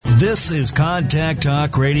This is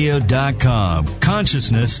ContactTalkRadio.com.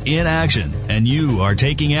 Consciousness in action. And you are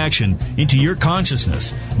taking action into your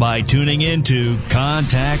consciousness by tuning into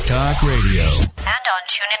Contact Talk Radio. And on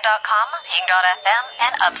TuneIn.com, Hing.fm,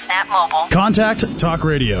 and UpSnap Mobile. Contact Talk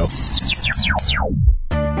Radio.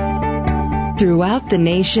 Throughout the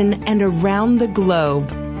nation and around the globe,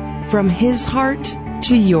 from his heart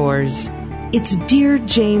to yours, it's Dear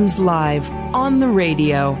James Live on the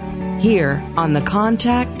radio, here on the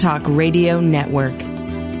Contact Talk Radio Network,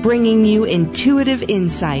 bringing you intuitive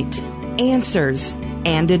insight, answers,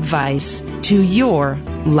 and advice to your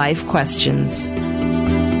life questions.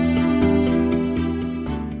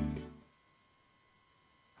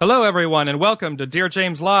 Hello, everyone, and welcome to Dear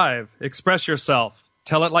James Live. Express yourself,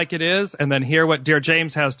 tell it like it is, and then hear what Dear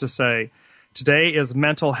James has to say. Today is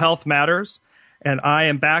Mental Health Matters, and I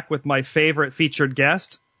am back with my favorite featured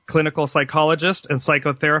guest, clinical psychologist and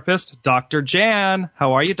psychotherapist, Dr. Jan.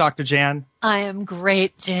 How are you, Dr. Jan? I am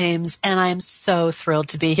great, James, and I am so thrilled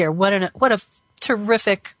to be here. What a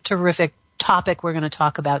terrific topic we're going to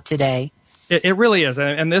talk about today. It really is,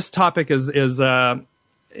 and this topic is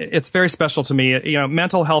it's very special to me. You know,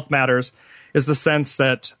 mental health matters is the sense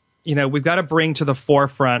that, you know, we've got to bring to the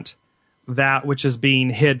forefront that which is being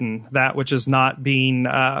hidden, that which is not being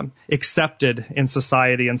accepted in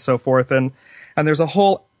society and so forth. And there's a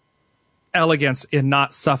whole elegance in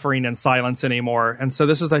not suffering in silence anymore. And so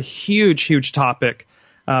this is a huge, huge topic,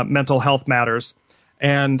 mental health matters.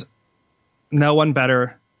 And no one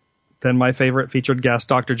better than my favorite featured guest,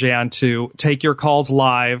 Dr. Jan, to take your calls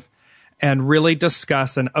live and really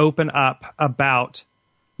discuss and open up about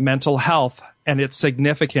mental health and its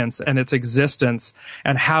significance and its existence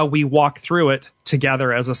and how we walk through it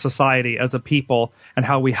together as a society, as a people, and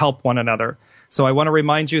how we help one another. So I want to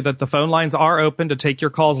remind you that the phone lines are open to take your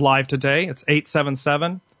calls live today. It's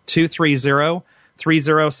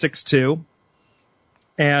 877-230-3062.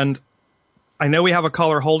 And I know we have a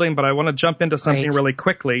caller holding, but I want to jump into something really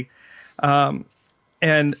quickly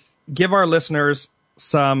and give our listeners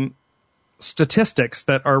some statistics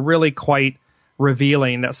that are really quite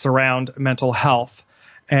revealing that surround mental health.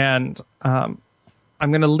 And I'm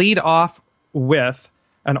going to lead off with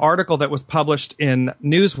an article that was published in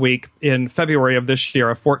Newsweek in February of this year,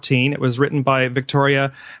 of 14. It was written by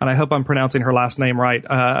Victoria, and I hope I'm pronouncing her last name right,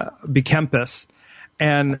 Bekempis.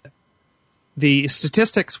 And the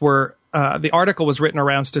statistics were, the article was written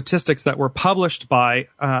around statistics that were published by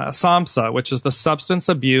SAMHSA, which is the Substance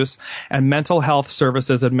Abuse and Mental Health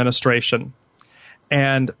Services Administration.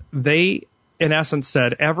 And they, in essence,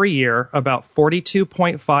 said every year about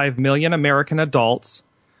 42.5 million American adults,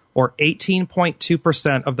 or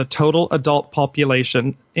 18.2% of the total adult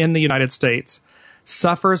population in the United States,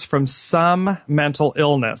 suffers from some mental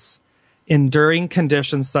illness, enduring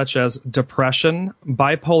conditions such as depression,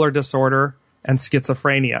 bipolar disorder, and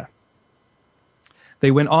schizophrenia.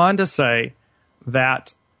 They went on to say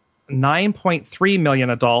that 9.3 million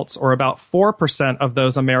adults, or about 4% of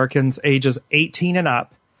those Americans ages 18 and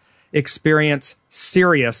up, experience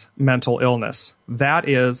serious mental illness. That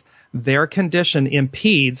is, their condition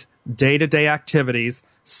impedes day-to-day activities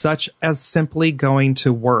such as simply going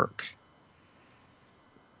to work.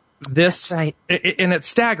 That's right. And it's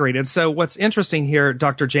staggering. And so what's interesting here,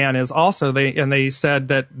 Dr. Jan, is also they said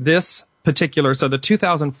that this particular, so the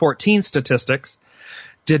 2014 statistics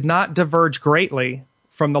did not diverge greatly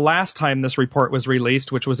from the last time this report was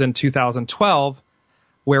released, which was in 2012,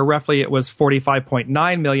 where roughly it was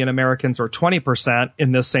 45.9 million Americans, or 20%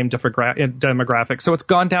 in this same demographic. So it's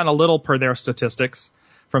gone down a little per their statistics,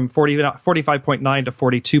 from 45.9 to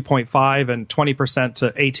 42.5 and 20%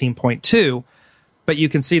 to 18.2. But you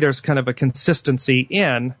can see there's kind of a consistency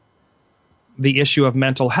in the issue of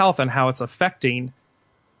mental health and how it's affecting.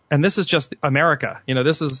 And this is just America. You know,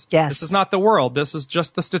 this is not the world. This is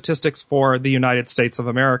just the statistics for the United States of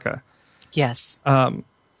America. Yes.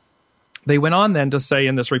 They went on then to say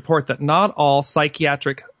in this report that not all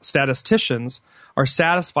psychiatric statisticians are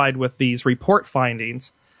satisfied with these report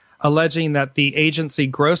findings, alleging that the agency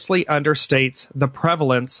grossly understates the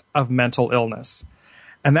prevalence of mental illness.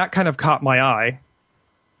 And that kind of caught my eye.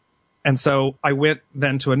 And so I went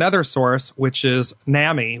then to another source, which is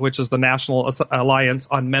NAMI, which is the National Alliance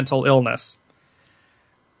on Mental Illness.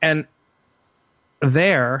 And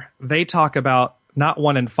there they talk about not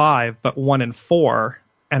 1 in 5, but 1 in 4,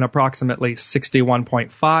 and approximately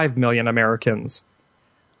 61.5 million Americans.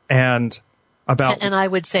 And I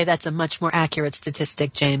would say that's a much more accurate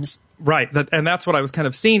statistic, James. Right. And that's what I was kind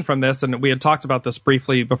of seeing from this. And we had talked about this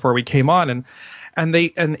briefly before we came on.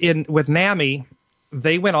 With NAMI,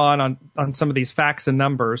 they went on some of these facts and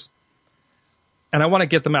numbers and I want to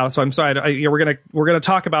get them out. So I'm sorry. We're gonna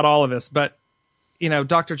talk about all of this, but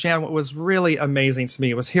Dr. Jan, what was really amazing to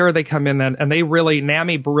me was here they come in then, and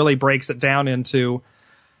NAMI really breaks it down into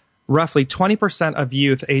roughly 20% of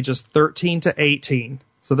youth ages 13 to 18.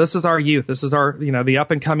 So this is our youth. This is our, the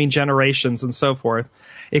up and coming generations and so forth,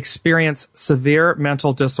 experience severe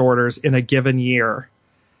mental disorders in a given year.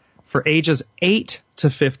 For ages 8 to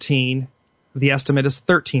 15, the estimate is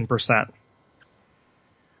 13%.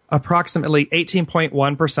 Approximately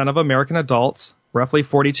 18.1% of American adults, roughly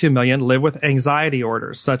 42 million, live with anxiety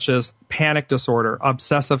disorders such as panic disorder,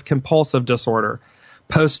 obsessive compulsive disorder,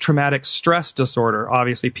 post-traumatic stress disorder,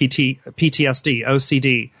 obviously PTSD,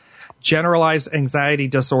 OCD, generalized anxiety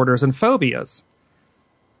disorders, and phobias.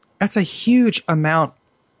 That's a huge amount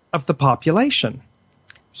of the population.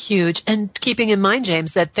 Huge. And keeping in mind,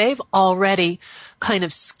 James, that they've already kind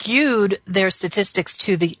of skewed their statistics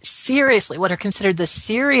to what are considered the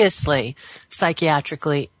seriously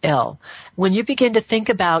psychiatrically ill. When you begin to think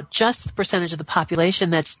about just the percentage of the population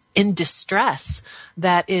that's in distress,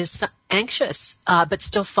 that is anxious but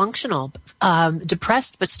still functional,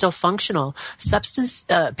 depressed but still functional,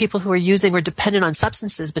 people who are using or dependent on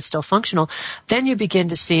substances but still functional, then you begin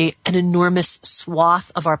to see an enormous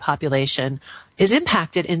swath of our population is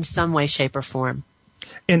impacted in some way, shape, or form.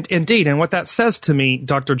 Indeed, and what that says to me,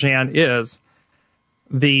 Dr. Jan, is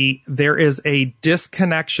there is a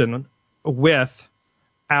disconnection with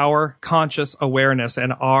our conscious awareness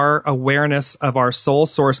and our awareness of our soul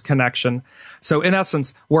source connection. So in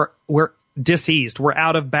essence, we're diseased, we're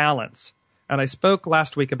out of balance. And I spoke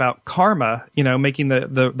last week about karma, making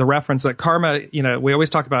the reference that karma, we always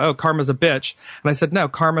talk about, karma's a bitch. And I said, no,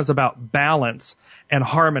 karma's about balance and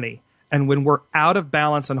harmony. And when we're out of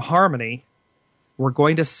balance and harmony, we're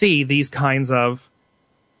going to see these kinds of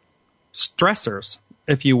stressors,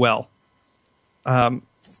 if you will, and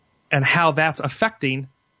how that's affecting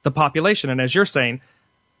the population. And as you're saying,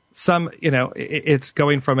 it's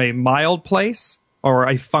going from a mild place or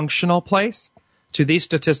a functional place to these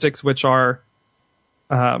statistics, which are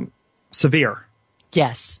severe.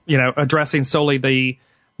 Yes. Addressing solely the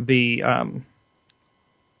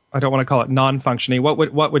I don't want to call it non-functioning.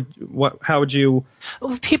 How would you?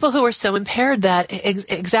 People who are so impaired that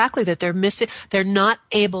exactly that they're not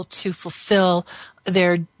able to fulfill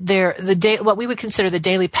what we would consider the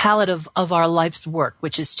daily palette of our life's work,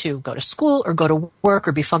 which is to go to school or go to work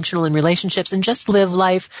or be functional in relationships and just live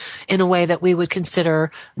life in a way that we would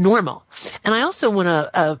consider normal. And I also want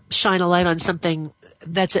to shine a light on something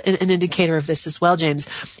that's an indicator of this as well,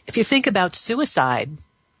 James. If you think about suicide,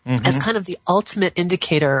 as kind of the ultimate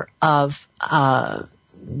indicator of,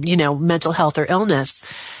 mental health or illness.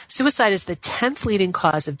 Suicide is the 10th leading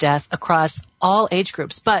cause of death across all age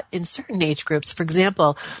groups. But in certain age groups, for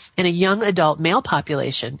example, in a young adult male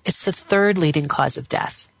population, it's the 3rd leading cause of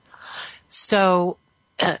death. So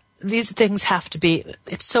these things have to be,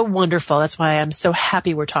 it's so wonderful. That's why I'm so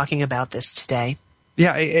happy we're talking about this today.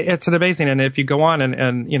 Yeah, it's an amazing, and if you go on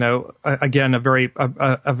and again, a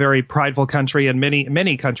very prideful country, and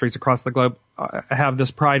many countries across the globe have this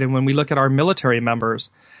pride. And when we look at our military members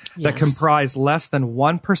that comprise less than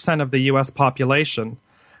 1% of the U.S. population,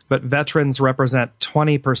 but veterans represent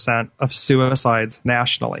 20% of suicides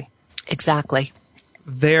nationally. Exactly.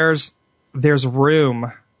 There's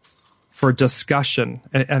room for discussion,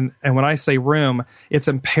 and when I say room, it's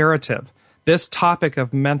imperative. This topic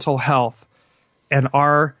of mental health and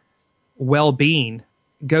our well-being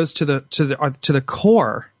goes to the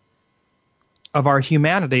core of our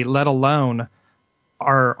humanity, let alone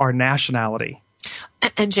our nationality.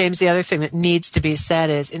 And James, the other thing that needs to be said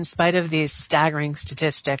is, in spite of these staggering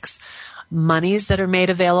statistics, monies that are made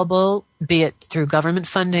available, be it through government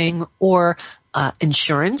funding or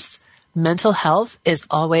insurance, mental health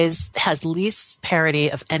has least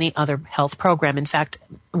parity of any other health program. In fact,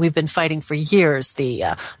 we've been fighting for years. The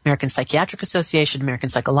American Psychiatric Association, American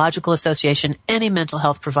Psychological Association, any mental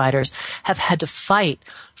health providers have had to fight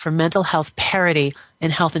for mental health parity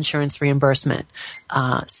in health insurance reimbursement.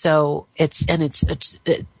 So it's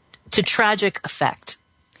to tragic effect.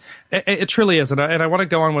 It truly is, and I want to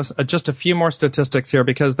go on with just a few more statistics here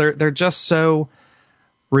because they're just so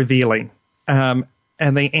revealing.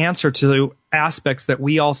 And they answer to aspects that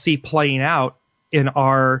we all see playing out in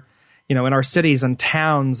our cities and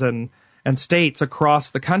towns and states across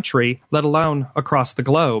the country, let alone across the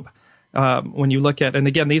globe. When you look at, and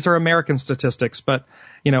again, these are American statistics, but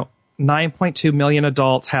 9.2 million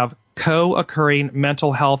adults have co-occurring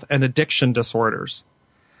mental health and addiction disorders.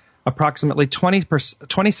 Approximately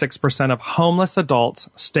 26% of homeless adults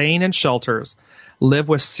staying in shelters live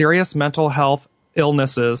with serious mental health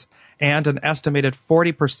illnesses, and an estimated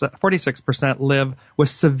 46% live with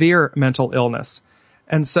severe mental illness.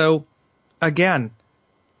 And so, again,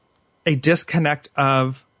 a disconnect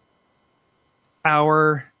of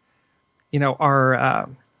our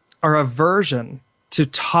aversion to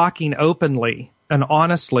talking openly and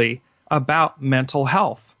honestly about mental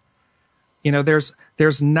health.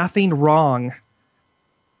 There's nothing wrong.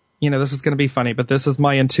 This is going to be funny, but this is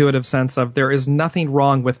my intuitive sense of there is nothing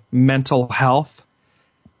wrong with mental health.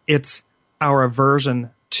 It's our aversion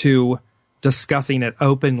to discussing it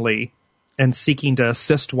openly and seeking to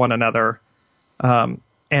assist one another,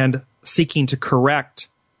 and seeking to correct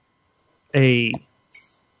a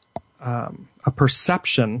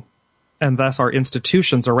perception, and thus our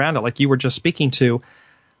institutions around it, like you were just speaking to,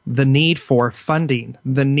 the need for funding,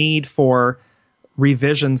 the need for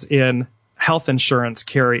revisions in health insurance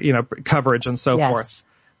coverage and so forth,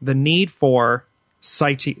 the need for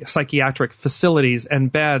psychiatric facilities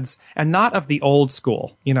and beds, and not of the old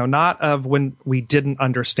school, not of when we didn't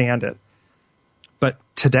understand it, but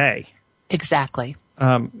today. Exactly.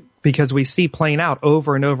 Because we see playing out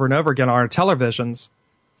over and over and over again on our televisions,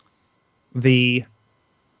 there's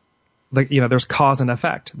cause and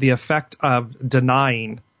effect, the effect of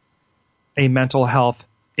denying a mental health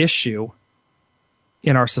issue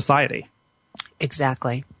in our society.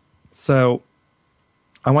 Exactly. So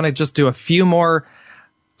I want to just do a few more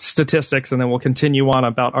statistics, and then we'll continue on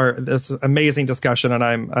about this amazing discussion. And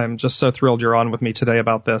I'm just so thrilled you're on with me today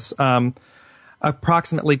about this.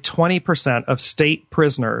 Approximately 20% of state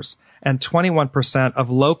prisoners and 21% of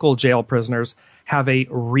local jail prisoners have a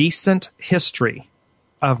recent history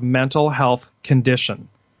of mental health condition.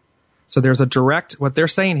 So there's what they're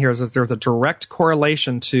saying here is that there's a direct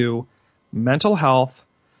correlation to mental health,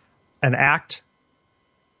 an act,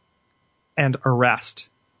 and arrest.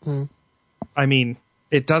 Mm. I mean,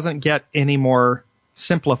 it doesn't get any more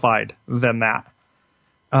simplified than that.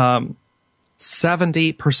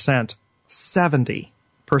 70%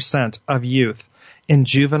 of youth in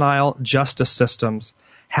juvenile justice systems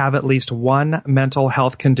have at least one mental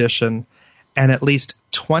health condition, and at least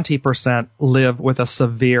 20% live with a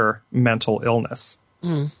severe mental illness.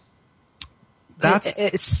 Mm.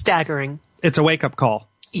 It's staggering. It's a wake-up call.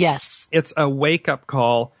 Yes. It's a wake-up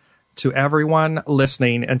call to everyone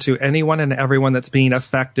listening and to anyone and everyone that's being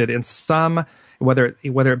affected in some, whether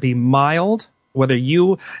it be mild, whether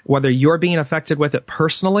you're being affected with it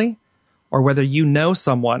personally, or whether you know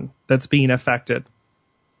someone that's being affected.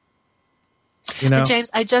 James,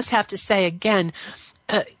 I just have to say again,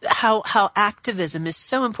 how activism is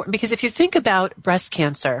so important, because if you think about breast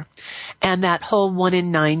cancer and that whole 1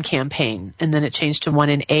 in 9 campaign, and then it changed to 1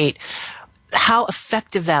 in 8, how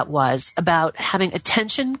effective that was about having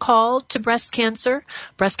attention called to breast cancer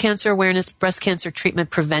awareness, breast cancer treatment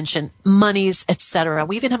prevention, monies, etc.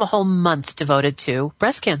 We even have a whole month devoted to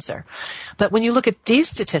breast cancer. But when you look at these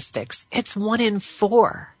statistics, it's 1 in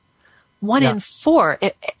 4. 1 in 4.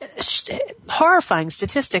 Horrifying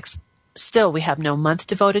statistics. Still, we have no month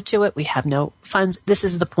devoted to it. We have no funds. This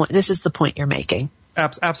is the point. This is the point you're making.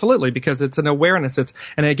 Absolutely, because it's an awareness.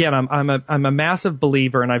 And again, I'm a massive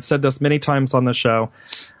believer, and I've said this many times on the show.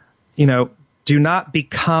 Do not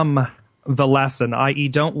become the lesson, i.e.,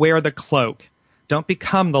 don't wear the cloak. Don't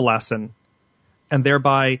become the lesson, and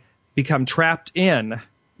thereby become trapped in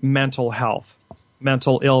mental health,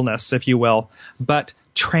 mental illness, if you will. But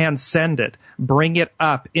transcend it, bring it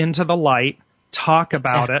up into the light, talk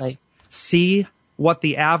about it, see what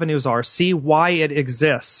the avenues are, see why it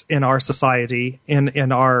exists in our society,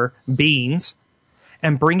 in our beings,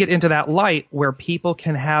 and bring it into that light where people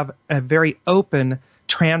can have a very open,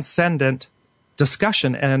 transcendent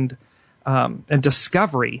discussion and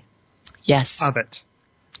discovery of it.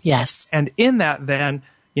 Yes. And in that, then,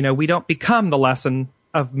 we don't become the lesson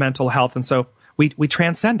of mental health, and so we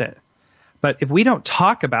transcend it. But if we don't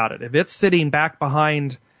talk about it, if it's sitting back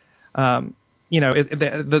behind, the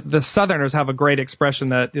Southerners have a great expression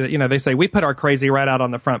that, they say, we put our crazy right out on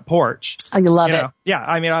the front porch. Oh, you love it. Yeah.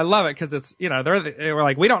 I mean, I love it because it's, we're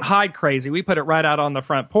like, we don't hide crazy. We put it right out on the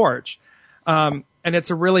front porch. And it's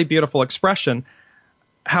a really beautiful expression.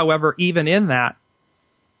 However, even in that,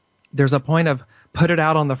 there's a point of put it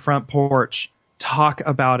out on the front porch, talk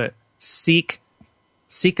about it, seek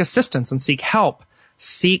assistance and seek help,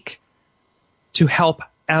 seek to help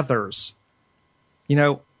others,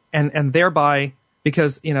 and thereby,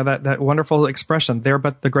 because, that wonderful expression, there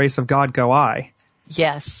but the grace of God go I.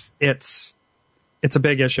 Yes. It's a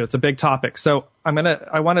big issue. It's a big topic. So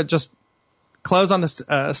I want to just close on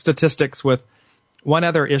the statistics with one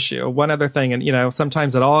other issue, one other thing. And,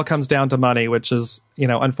 sometimes it all comes down to money, which is,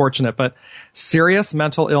 unfortunate, but serious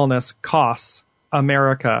mental illness costs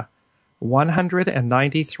America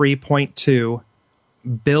 $193.2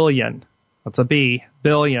 billion, that's a B,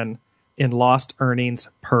 billion in lost earnings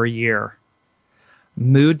per year.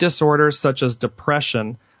 Mood disorders such as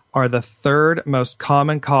depression are the third most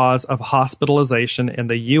common cause of hospitalization in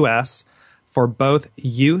the U.S. for both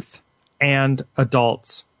youth and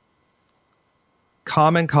adults.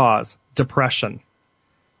 Common cause, depression.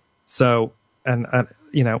 So,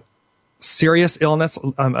 serious illness,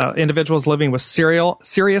 individuals living with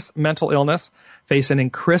serious mental illness face an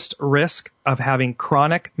increased risk of having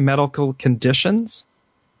chronic medical conditions,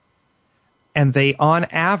 and they, on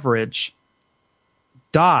average,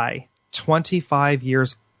 die 25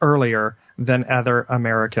 years earlier than other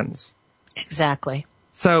Americans. Exactly.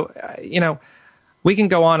 So, we can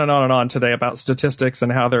go on and on and on today about statistics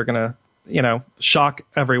and how they're going to, shock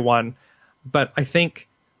everyone. But I think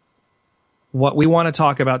what we want to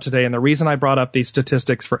talk about today, and the reason I brought up these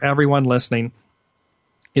statistics for everyone listening,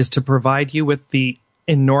 is to provide you with the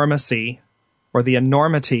enormity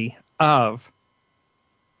of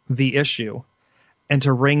the issue, and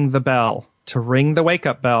to ring the bell, to ring the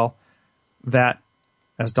wake-up bell that,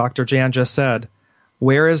 as Dr. Jan just said,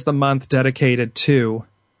 where is the month dedicated to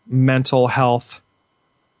mental health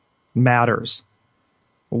matters?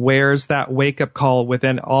 Where's that wake-up call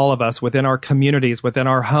within all of us, within our communities, within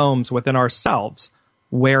our homes, within ourselves?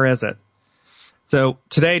 Where is it? So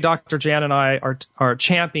today, Dr. Jan and I are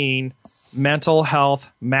championing mental health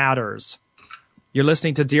matters. You're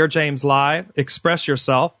listening to Dear James Live. Express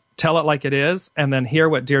yourself, tell it like it is, and then hear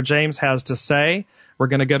what Dear James has to say. We're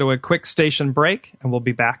going to go to a quick station break, and we'll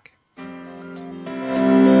be back.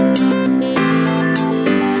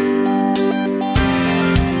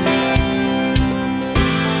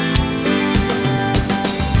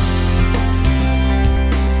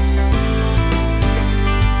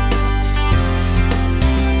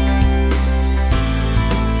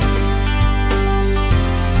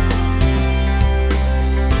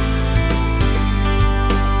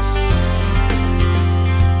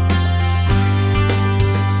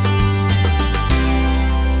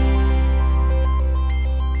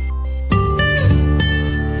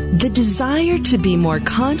 The desire to be more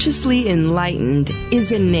consciously enlightened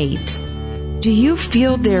is innate. Do you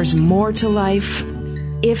feel there's more to life?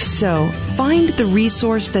 If so, find the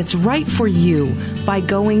resource that's right for you by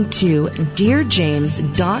going to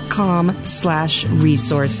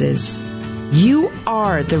dearjames.com/resources. You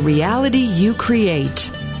are the reality you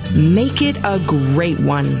create. Make it a great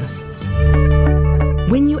one.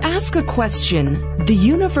 When you ask a question, the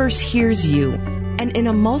universe hears you, and in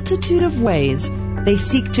a multitude of ways, they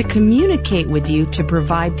seek to communicate with you to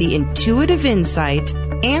provide the intuitive insight,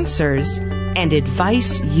 answers, and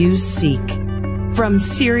advice you seek. From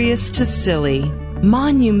serious to silly,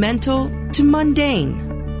 monumental to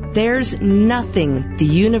mundane, there's nothing the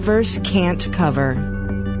universe can't cover.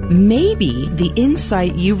 Maybe the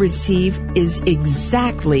insight you receive is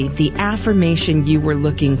exactly the affirmation you were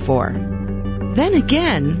looking for. Then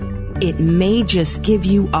again, it may just give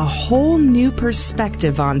you a whole new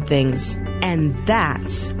perspective on things. And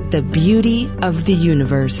that's the beauty of the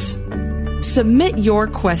universe. Submit your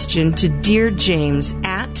question to Dear James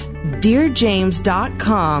at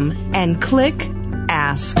dearjames.com and click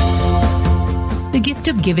Ask. The gift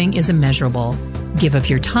of giving is immeasurable. Give of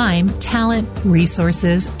your time, talent,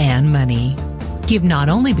 resources, and money. Give not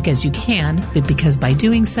only because you can, but because by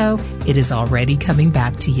doing so, it is already coming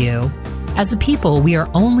back to you. As a people, we are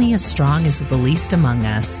only as strong as the least among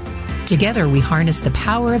us. Together, we harness the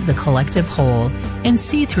power of the collective whole and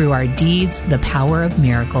see through our deeds the power of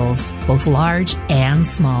miracles, both large and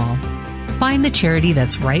small. Find the charity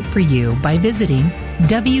that's right for you by visiting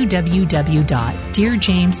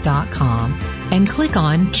www.dearjames.com and click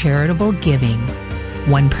on Charitable Giving.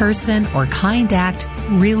 One person or kind act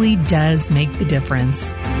really does make the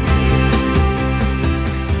difference.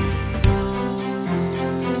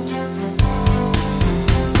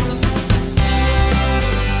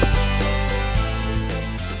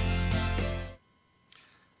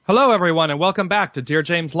 Hello, everyone, and welcome back to Dear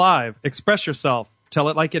James Live. Express yourself, tell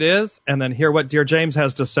it like it is, and then hear what Dear James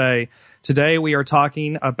has to say. Today, we are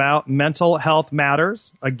talking about mental health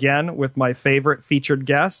matters, again, with my favorite featured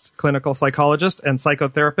guest, clinical psychologist and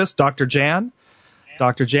psychotherapist, Dr. Jan.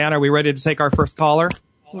 Dr. Jan, are we ready to take our first caller?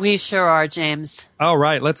 We sure are, James. All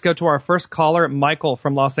right, let's go to our first caller, Michael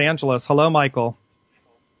from Los Angeles. Hello, Michael.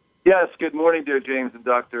 Yes, good morning, dear James and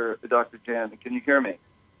Dr. Jan. Can you hear me?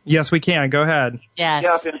 Yes, we can. Go ahead. Yes.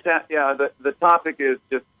 Yeah, fantastic. Yeah, the topic is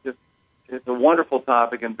just it's a wonderful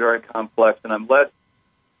topic and very complex. And I'm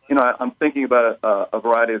thinking about a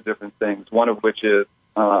variety of different things. One of which is,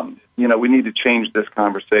 we need to change this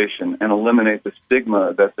conversation and eliminate the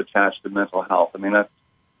stigma that's attached to mental health. I mean, that's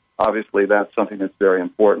something that's very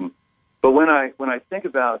important. But when I think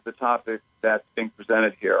about the topic that's being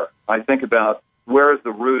presented here, I think about where is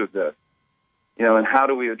the root of this, and how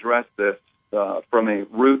do we address this from a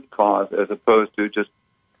root cause as opposed to just,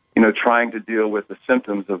 trying to deal with the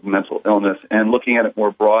symptoms of mental illness and looking at it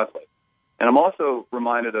more broadly. And I'm also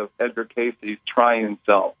reminded of Edgar Cayce's triune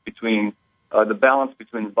self, between the balance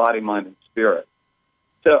between the body, mind, and spirit.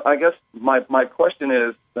 So I guess my question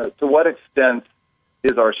is, to what extent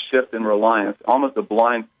is our shift in reliance, almost a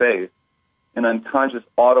blind faith, an unconscious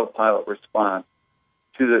autopilot response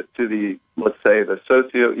to the let's say, the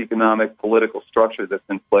socioeconomic political structure that's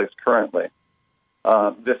in place currently?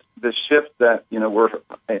 This shift that,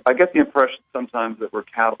 I get the impression sometimes that we're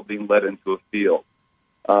cattle being led into a field.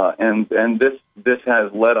 And this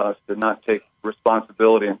has led us to not take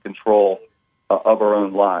responsibility and control of our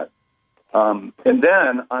own lives. And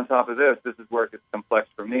then, on top of this is where it gets complex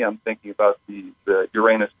for me. I'm thinking about the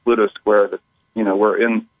Uranus-Pluto square that,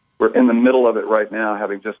 we're in the middle of it right now,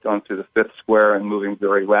 having just gone through the fifth square and moving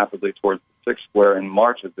very rapidly towards the sixth square in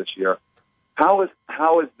March of this year. How is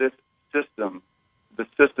this system, the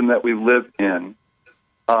system that we live in,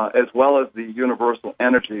 as well as the universal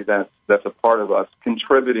energy that's a part of us,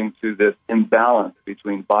 contributing to this imbalance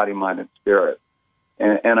between body, mind, and spirit?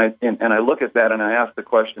 And I look at that and I ask the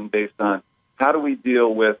question based on how do we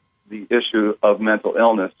deal with the issue of mental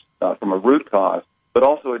illness from a root cause, but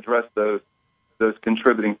also address those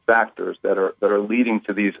contributing factors that are leading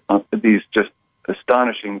to these just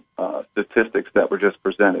astonishing statistics that were just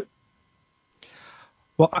presented.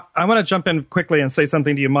 Well, I want to jump in quickly and say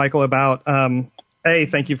something to you, Michael, about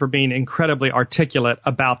thank you for being incredibly articulate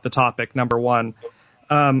about the topic, number one.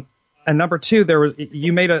 And number two,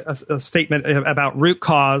 you made a statement about root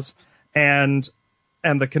cause and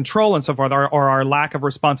the control and so forth, or our lack of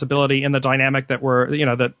responsibility in the dynamic that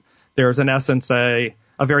that there's in essence a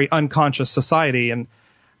very unconscious society, and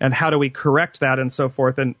how do we correct that and so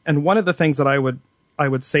forth. And one of the things that I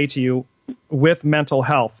would say to you with mental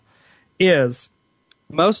health is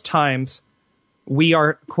most times we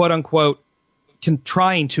are, quote unquote,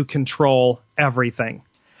 trying to control everything.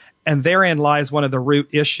 And therein lies one of the root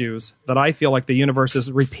issues that I feel like the universe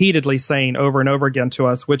is repeatedly saying over and over again to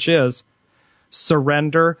us, which is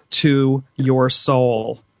surrender to your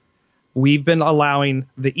soul. We've been allowing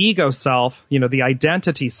the ego self, the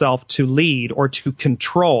identity self, to lead or to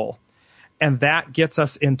control. And that gets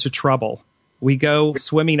us into trouble. We go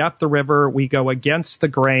swimming up the river. We go against the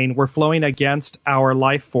grain. We're flowing against our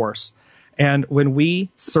life force. And when we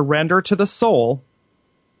surrender to the soul,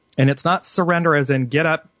 and it's not surrender as in get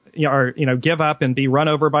up, or give up and be run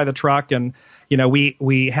over by the truck, and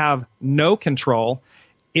we have no control.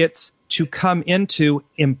 It's to come into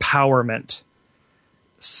empowerment.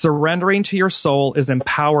 Surrendering to your soul is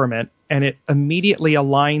empowerment, and it immediately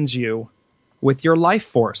aligns you with your life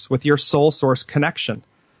force, with your soul source connection.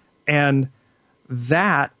 And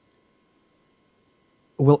that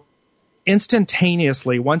will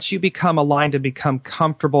instantaneously, once you become aligned and become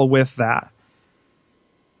comfortable with that,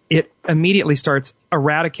 it immediately starts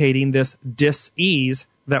eradicating this dis-ease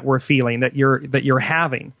that we're feeling, that you're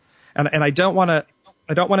having. And I don't want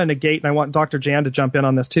to negate, and I want Dr. Jan to jump in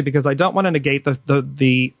on this too, because I don't want to negate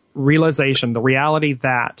the realization, the reality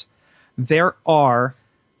that there are,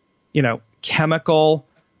 chemical,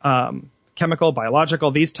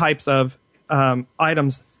 biological, these types of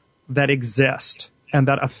items that exist and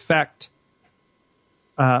that affect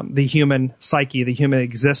the human psyche, the human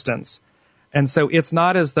existence. And so it's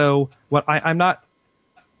not as though I'm not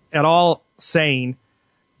at all saying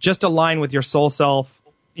just align with your soul self,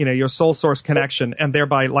 your soul source connection, and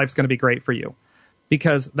thereby life's going to be great for you,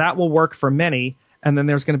 because that will work for many. And then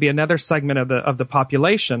there's going to be another segment of the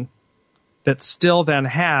population that still then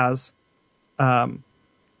has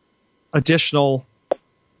additional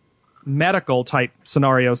medical type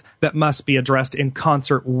scenarios that must be addressed in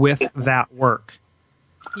concert with that work.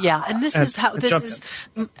 Yeah, and this is how this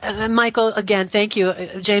is. Michael, again, thank you.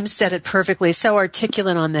 James said it perfectly, so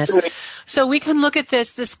articulate on this. So we can look at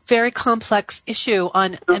this very complex issue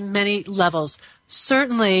on many levels.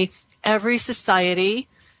 Certainly, every society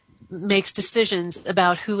makes decisions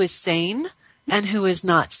about who is sane and who is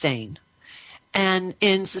not sane. And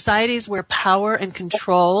in societies where power and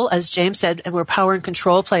control, as James said, and where power and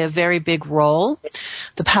control play a very big role,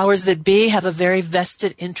 the powers that be have a very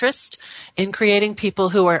vested interest in creating people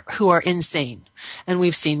who are insane. And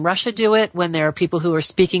we've seen Russia do it when there are people who are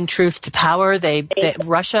speaking truth to power.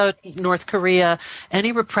 Russia, North Korea,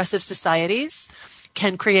 any repressive societies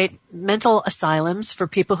can create mental asylums for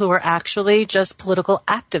people who are actually just political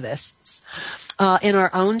activists. In our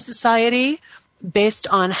own society, based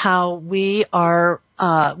on how we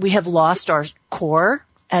have lost our core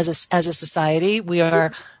as a society. We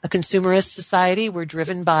are a consumerist society. We're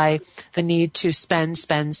driven by the need to spend.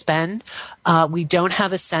 We don't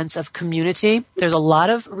have a sense of community. There's a lot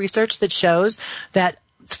of research that shows that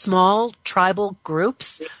small tribal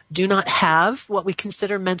groups do not have what we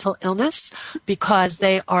consider mental illness because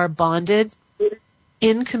they are bonded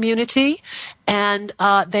in community, and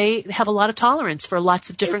they have a lot of tolerance for lots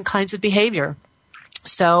of different kinds of behavior.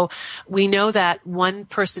 So we know that one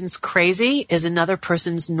person's crazy is another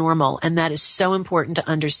person's normal, and that is so important to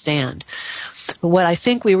understand. What I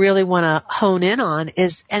think we really want to hone in on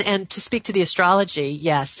is, and to speak to the astrology,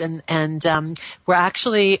 yes, and we're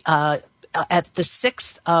actually at the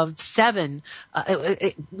 6th of 7.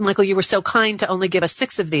 Michael, you were so kind to only give us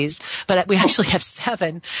 6 of these, but we actually have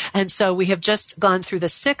 7. And so we have just gone through the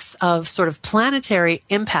 6th of sort of planetary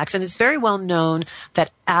impacts. And it's very well known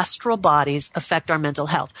that astral bodies affect our mental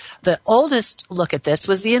health. The oldest look at this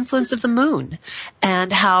was the influence of the moon,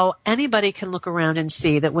 and how anybody can look around and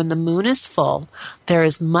see that when the moon is full, there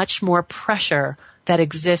is much more pressure that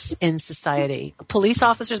exists in society. Police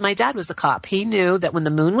officers, my dad was a cop. He knew that when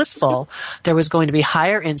the moon was full, there was going to be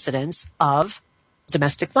higher incidence of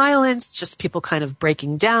domestic violence, just people kind of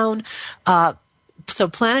breaking down. So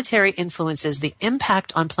planetary influences, the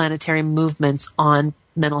impact on planetary movements on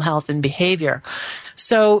mental health and behavior.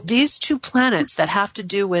 So these two planets that have to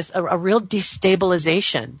do with a real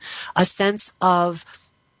destabilization, a sense of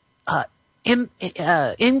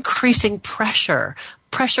increasing pressure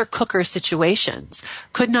cooker situations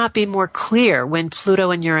could not be more clear when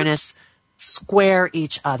Pluto and Uranus square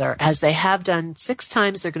each other, as they have done 6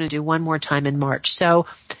 times. They're going to do one more time in March. So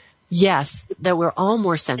yes, that we're all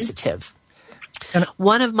more sensitive. And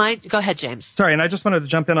go ahead, James. Sorry, and I just wanted to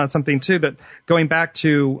jump in on something too, that going back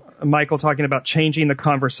to Michael talking about changing the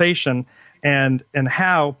conversation and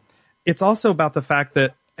how it's also about the fact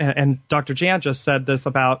that, and Dr. Jan just said this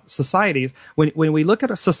about societies, when we look at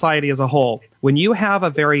a society as a whole, when you have a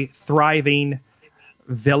very thriving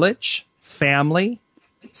village, family,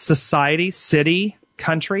 society, city,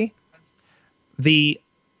 country, the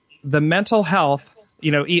mental health,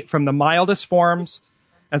 from the mildest forms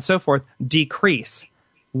and so forth, decrease.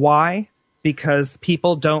 Why? Because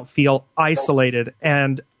people don't feel isolated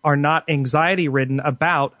and are not anxiety-ridden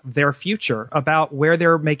about their future, about where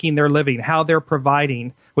they're making their living, how they're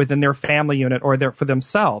providing within their family unit or for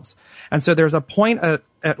themselves. And so there's a point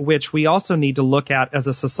at which we also need to look at as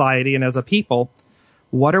a society and as a people,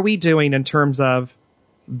 what are we doing in terms of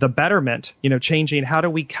the betterment, changing, how do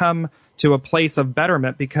we come to a place of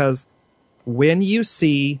betterment? Because when you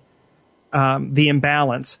see the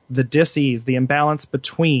imbalance, the dis-ease, the imbalance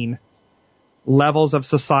between levels of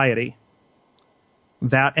society,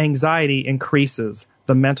 that anxiety increases.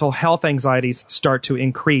 The mental health anxieties start to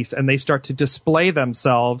increase, and they start to display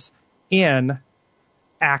themselves in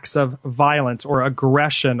acts of violence or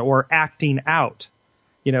aggression or acting out.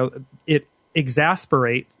 It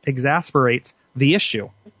exasperates the issue.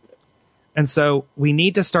 And so we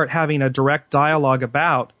need to start having a direct dialogue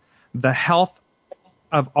about the health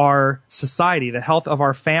of our society, the health of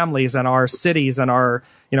our families and our cities and our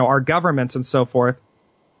governments and so forth.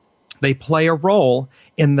 They play a role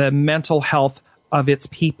in the mental health of its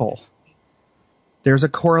people. There's a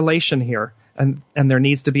correlation here, and there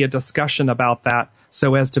needs to be a discussion about that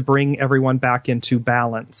so as to bring everyone back into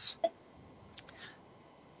balance.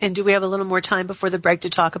 And do we have a little more time before the break to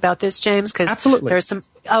talk about this, James? Absolutely. There's some.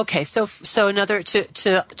 Okay, so another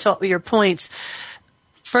to your points.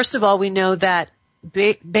 First of all, we know that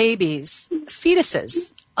babies,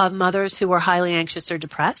 fetuses of mothers who are highly anxious or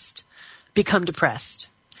depressed, become depressed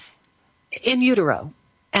in utero.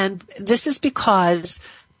 And this is because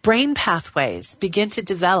brain pathways begin to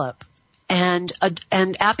develop. And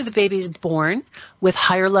after the baby is born, with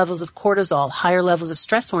higher levels of cortisol, higher levels of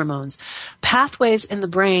stress hormones, pathways in the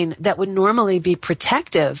brain that would normally be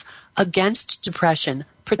protective against depression,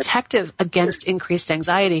 protective against increased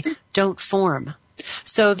anxiety, don't form.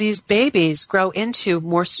 So these babies grow into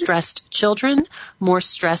more stressed children, more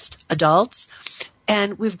stressed adults,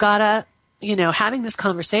 and we've got to, having this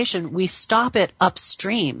conversation, we stop it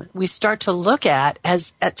upstream. We start to look at,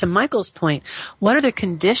 to Michael's point, what are the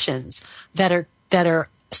conditions that are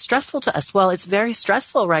stressful to us? Well, it's very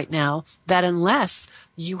stressful right now that unless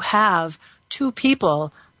you have 2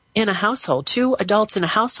 people in a household, 2 adults in a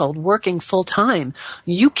household working full time,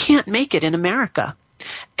 you can't make it in America.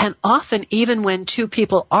 And often, even when two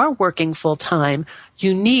people are working full time,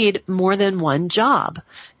 you need more than one job.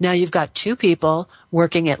 Now you've got two people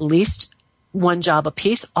working at least one job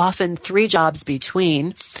apiece, often three jobs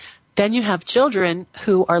between. Then you have children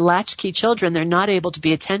who are latchkey children. They're not able to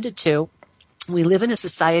be attended to. We live in a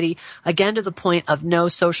society, again, to the point of no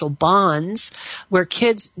social bonds, where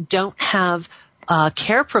kids don't have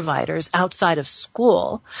care providers outside of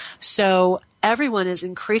school. So everyone is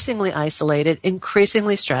increasingly isolated,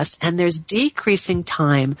 increasingly stressed, and there's decreasing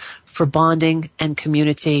time for bonding and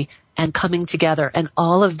community and coming together. And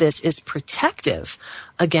all of this is protective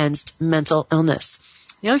against mental illness.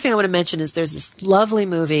 The other thing I want to mention is there's this lovely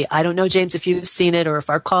movie. I don't know, James, if you've seen it or if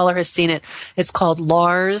our caller has seen it. It's called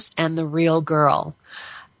Lars and the Real Girl.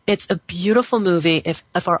 It's a beautiful movie.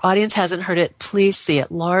 If our audience hasn't heard it, please see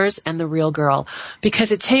it. Lars and the Real Girl.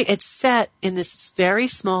 Because it's set in this very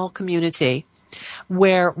small community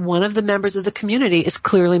where one of the members of the community is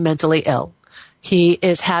clearly mentally ill. He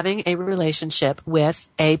is having a relationship with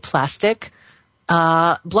a plastic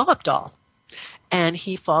blow-up doll. And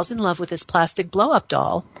he falls in love with this plastic blow-up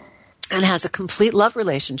doll and has a complete love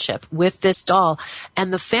relationship with this doll.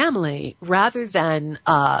 And the family, rather than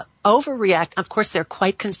overreact, of course, they're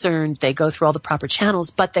quite concerned. They go through all the proper channels,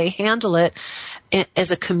 but they handle it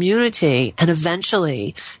as a community. And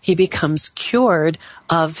eventually he becomes cured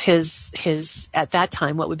of his at that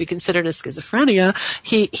time, what would be considered a schizophrenia.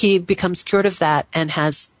 He becomes cured of that and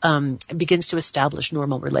begins to establish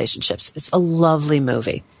normal relationships. It's a lovely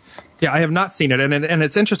movie. Yeah, I have not seen it. And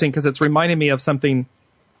it's interesting because it's reminding me of something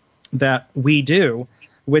that we do,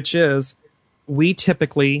 which is we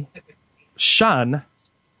typically shun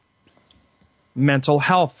mental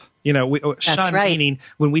health. Shun, right. Meaning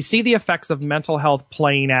when we see the effects of mental health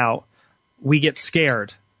playing out, we get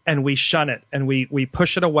scared and we shun it and we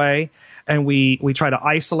push it away and we try to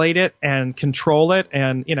isolate it and control it.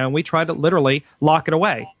 And, we try to literally lock it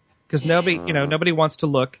away because nobody wants to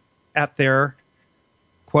look at their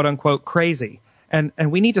quote unquote crazy. And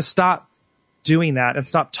we need to stop doing that and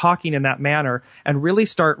stop talking in that manner and really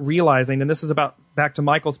start realizing, and this is about, back to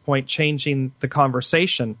Michael's point, changing the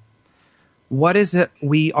conversation. What is it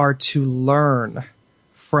we are to learn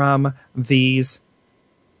from these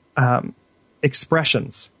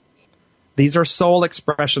expressions? These are soul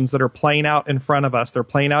expressions that are playing out in front of us. They're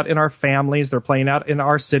playing out in our families. They're playing out in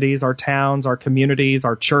our cities, our towns, our communities,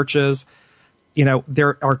 our churches,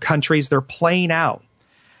 our countries. They're playing out.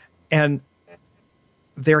 And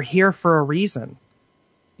they're here for a reason.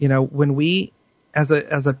 When we, as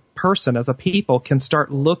a person, as a people, can start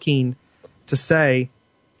looking to say,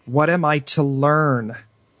 what am I to learn?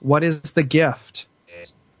 What is the gift?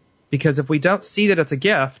 Because if we don't see that it's a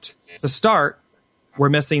gift to start, we're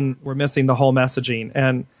missing the whole messaging.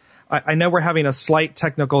 And I know we're having a slight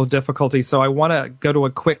technical difficulty, so I want to go to a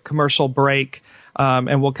quick commercial break,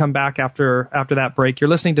 and we'll come back after that break. You're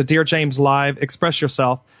listening to Dear James Live. Express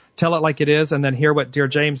yourself. Tell it like it is, and then hear what Dear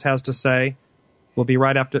James has to say. We'll be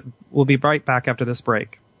right back after this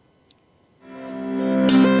break.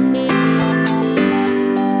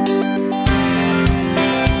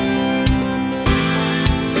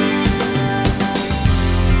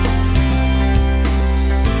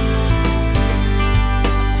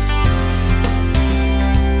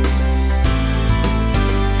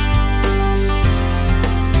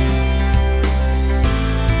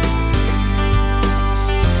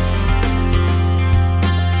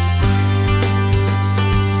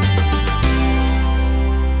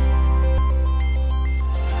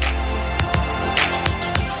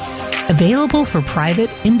 Available for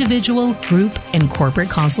private, individual, group, and corporate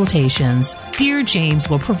consultations, Dear James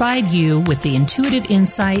will provide you with the intuitive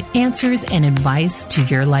insight, answers, and advice to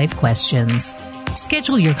your life questions.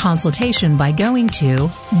 Schedule your consultation by going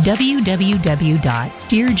to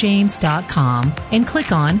www.dearjames.com and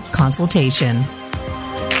click on Consultation.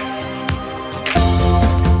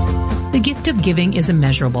 The gift of giving is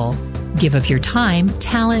immeasurable. Give of your time,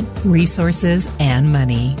 talent, resources, and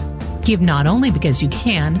money. Give not only because you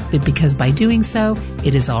can, but because by doing so,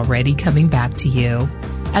 it is already coming back to you.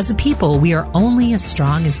 As a people, we are only as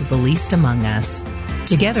strong as the least among us.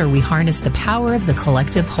 Together, we harness the power of the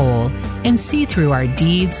collective whole and see through our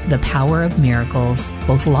deeds the power of miracles,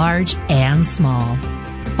 both large and small.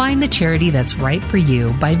 Find the charity that's right for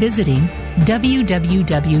you by visiting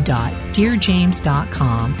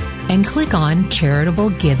www.dearjames.com and click on Charitable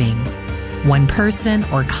Giving. One person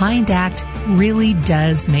or kind act really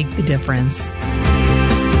does make the difference.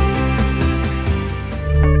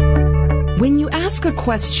 When you ask a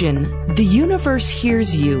question, the universe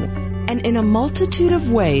hears you, and in a multitude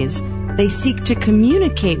of ways, they seek to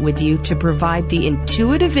communicate with you to provide the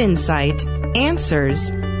intuitive insight answers,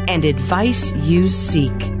 and advice you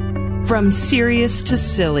seek. From serious to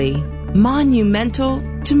silly, monumental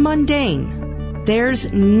to mundane,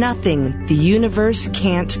 there's nothing the universe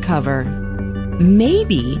can't cover.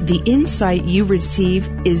 Maybe the insight you receive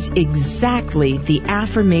is exactly the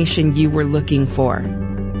affirmation you were looking for.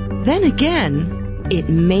 Then again, it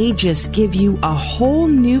may just give you a whole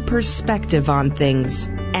new perspective on things,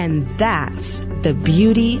 and that's the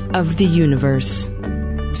beauty of the universe.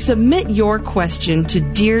 Submit your question to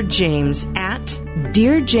Dear James at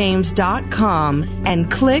DearJames.com and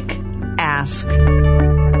click Ask.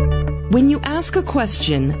 When you ask a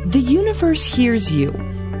question, the universe hears you,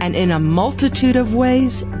 and in a multitude of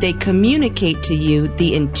ways, they communicate to you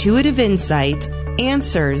the intuitive insight,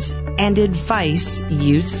 answers, and advice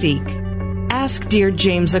you seek. Ask Dear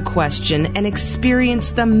James a question and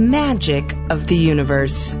experience the magic of the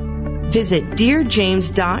universe. Visit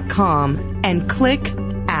DearJames.com and click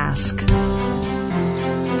Ask.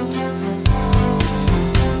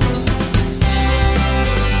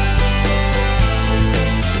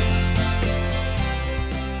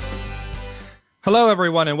 Hello,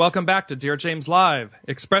 everyone, and welcome back to Dear James Live.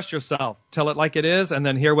 Express yourself, tell it like it is, and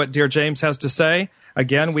then hear what Dear James has to say.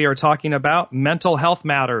 Again, we are talking about mental health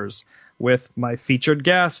matters with my featured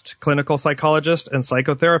guest, clinical psychologist and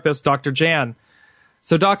psychotherapist, Dr. Jan.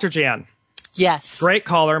 So, Dr. Jan. Yes. Great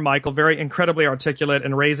caller, Michael, very incredibly articulate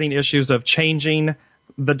in raising issues of changing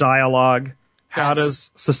the dialogue. How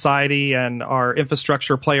does society and our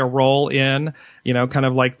infrastructure play a role in, kind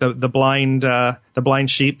of like the blind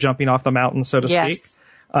sheep jumping off the mountain, so to speak?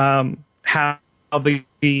 How the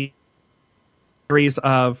series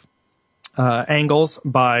of angles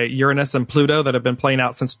by Uranus and Pluto that have been playing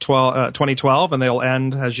out since 2012, and they'll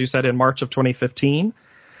end, as you said, in March of 2015.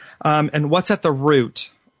 And what's at the root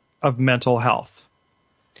of mental health?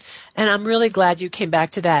 And I'm really glad you came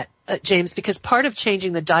back to that, James, because part of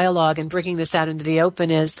changing the dialogue and bringing this out into the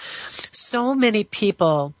open is so many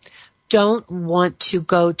people don't want to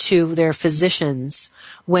go to their physicians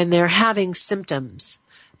when they're having symptoms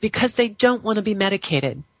because they don't want to be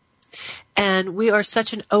medicated. And we are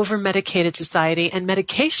such an over-medicated society, and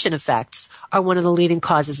medication effects are one of the leading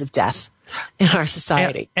causes of death in our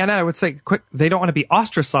society. And I would say, they don't want to be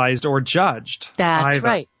ostracized or judged. That's either.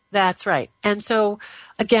 right. That's right. And so,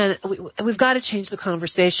 again, we've got to change the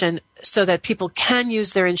conversation so that people can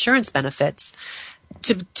use their insurance benefits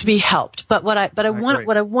to be helped. But what I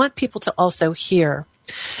want people to also hear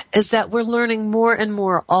is that we're learning more and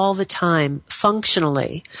more all the time,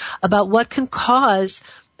 functionally, about what can cause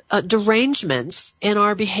derangements in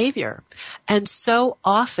our behavior. And so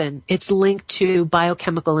often it's linked to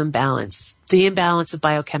biochemical imbalance, the imbalance of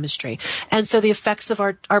biochemistry. And so the effects of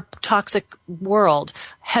our toxic world,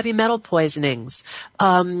 heavy metal poisonings,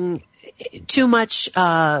 too much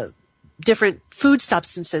different food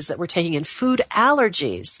substances that we're taking in, food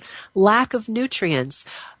allergies, lack of nutrients.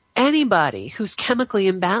 Anybody who's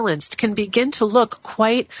chemically imbalanced can begin to look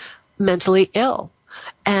quite mentally ill.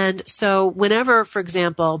 And so whenever, for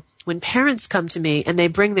example, when parents come to me and they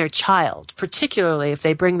bring their child, particularly if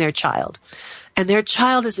they bring their child, and their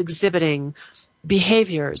child is exhibiting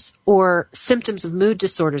behaviors or symptoms of mood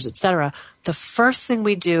disorders, etc., the first thing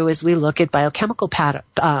we do is we look at biochemical panels.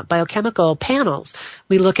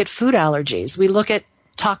 We look at food allergies. We look at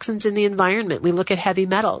toxins in the environment. We look at heavy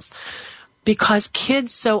metals. Because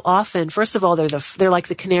kids so often, first of all, they're like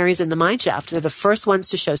the canaries in the mine shaft. They're the first ones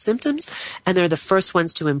to show symptoms, and they're the first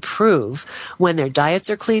ones to improve when their diets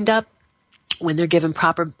are cleaned up, when they're given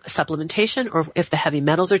proper supplementation, or if the heavy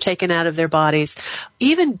metals are taken out of their bodies.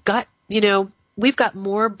 Even gut, we've got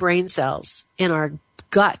more brain cells in our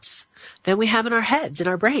guts than we have in our heads, in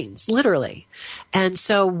our brains, literally. And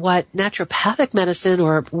so what naturopathic medicine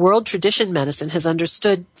or world tradition medicine has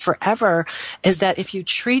understood forever is that if you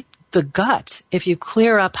treat the gut, if you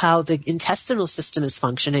clear up how the intestinal system is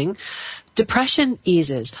functioning, depression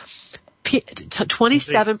eases.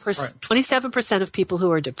 27% of people who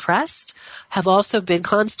are depressed have also been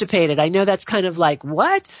constipated. I know that's kind of like,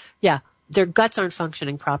 what? Yeah, their guts aren't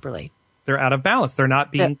functioning properly. They're out of balance. They're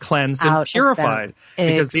not being cleansed and purified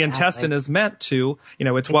because the intestine is meant to,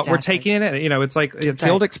 it's what we're taking in. It's like, it's the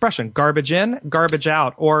old expression, garbage in, garbage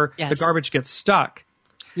out, or the garbage gets stuck.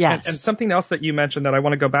 Yes. And something else that you mentioned that I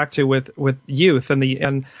want to go back to with youth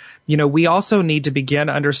and we also need to begin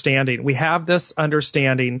understanding. We have this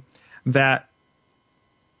understanding that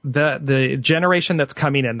the generation that's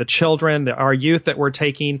coming in, the children, our youth that we're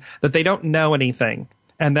taking, that they don't know anything,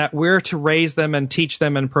 and that we're to raise them and teach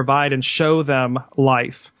them and provide and show them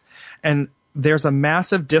life. And there's a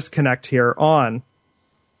massive disconnect here and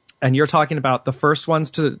you're talking about the first ones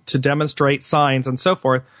to demonstrate signs and so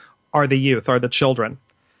forth are the youth, are the children.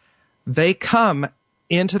 They come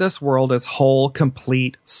into this world as whole,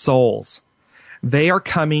 complete souls. They are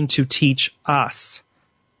coming to teach us.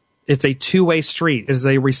 It's a two-way street. It is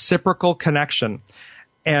a reciprocal connection.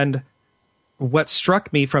 And what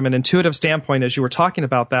struck me from an intuitive standpoint as you were talking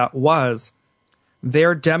about that was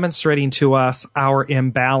they're demonstrating to us our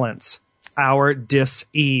imbalance, our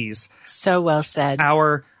dis-ease. So well said.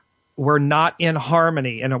 We're not in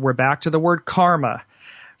harmony, and we're back to the word karma.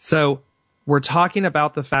 So we're talking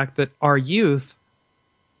about the fact that our youth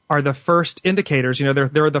are the first indicators. You know,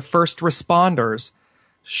 they're the first responders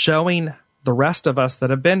showing the rest of us that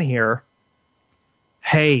have been here,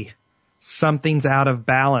 hey, something's out of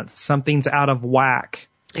balance, something's out of whack.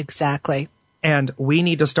 Exactly. And we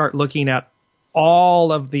need to start looking at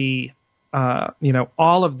all of the,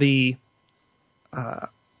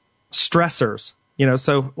 stressors. You know,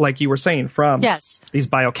 so like you were saying, from these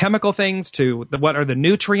biochemical things to what are the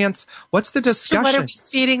nutrients? What's the discussion? So what are we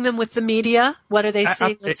feeding them with the media? What are they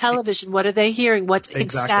seeing on television? What are they hearing?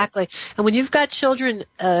 Exactly. And when you've got children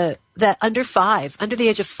that under the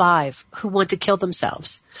age of 5, who want to kill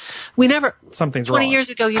themselves, something's 20 wrong. Years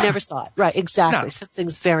ago, you never saw it. Right, exactly. No.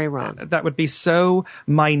 Something's very wrong. That would be so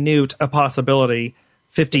minute a possibility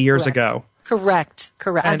 50 years ago. Correct.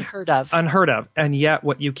 Unheard of. And yet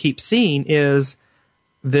what you keep seeing is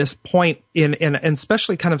this point in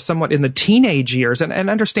especially kind of somewhat in the teenage years, and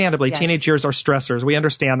understandably, teenage years are stressors. We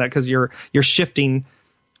understand that because you're shifting,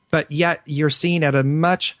 but yet you're seeing at a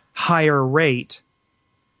much higher rate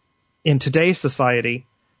in today's society,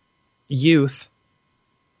 youth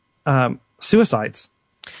suicides.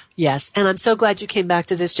 Yes, and I'm so glad you came back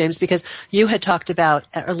to this, James, because you had talked about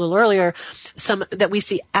a little earlier some that we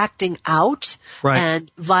see acting out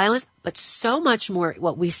and violence, but so much more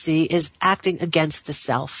what we see is acting against the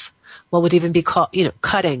self. What would even be called,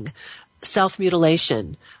 cutting,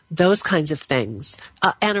 self-mutilation, those kinds of things,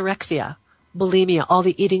 anorexia, bulimia, all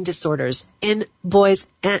the eating disorders in boys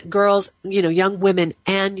and girls, young women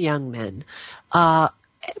and young men,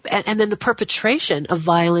 and then the perpetration of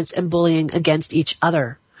violence and bullying against each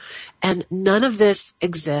other. And none of this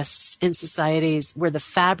exists in societies where the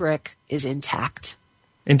fabric is intact.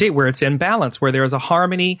 Indeed, where it's in balance, where there is a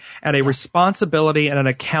harmony and a responsibility and an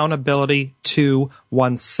accountability to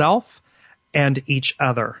oneself and each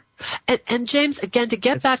other. And James, again, to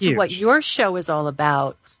get back to what your show is all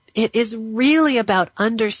about, it is really about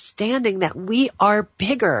understanding that we are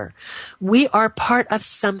bigger. We are part of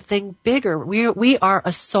something bigger. We are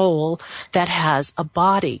a soul that has a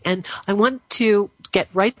body. And I want to get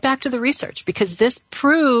right back to the research because this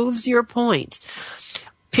proves your point.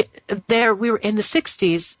 We were in the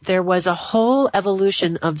 60s, there was a whole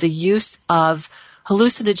evolution of the use of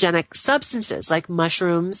hallucinogenic substances like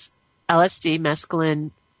mushrooms, LSD,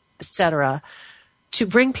 mescaline, etc., to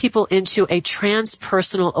bring people into a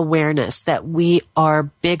transpersonal awareness that we are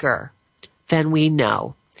bigger than we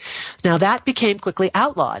know. Now that became quickly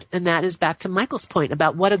outlawed, and that is back to Michael's point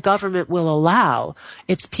about what a government will allow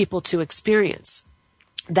its people to experience.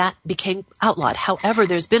 That became outlawed. However,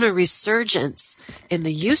 there's been a resurgence in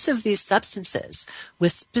the use of these substances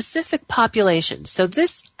with specific populations. So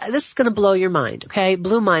this is going to blow your mind, okay?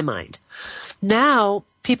 Blew my mind. Now,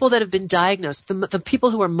 people that have been diagnosed, the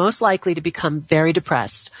people who are most likely to become very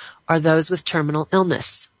depressed are those with terminal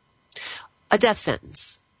illness, a death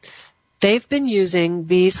sentence. They've been using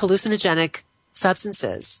these hallucinogenic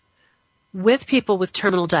substances with people with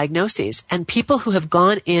terminal diagnoses, and people who have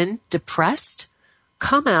gone in depressed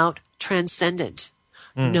come out transcendent,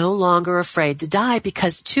 no longer afraid to die,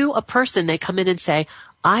 because to a person they come in and say,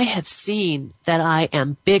 I have seen that I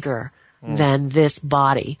am bigger than this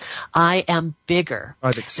body. I am bigger.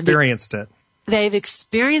 I've experienced it. They've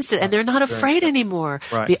experienced it, and they're not afraid anymore.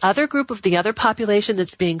 Right. The other group of the other population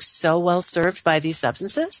that's being so well served by these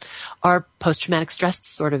substances are post-traumatic stress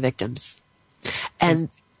disorder victims. And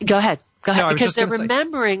go ahead, because they're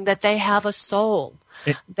remembering that they have a soul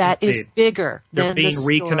that is bigger than the They're being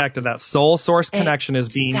reconnected. That soul source connection is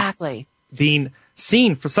being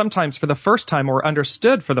seen sometimes for the first time or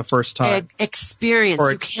understood for the first time. Experience.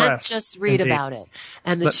 You can't just read about it.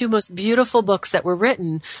 And the two most beautiful books that were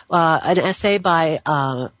written, an essay by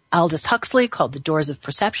Aldous Huxley called The Doors of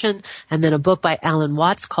Perception, and then a book by Alan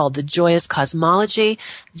Watts called The Joyous Cosmology.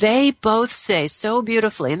 They both say so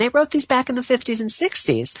beautifully, and they wrote these back in the 50s and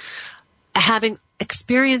 60s, having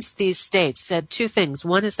experienced these states, said two things.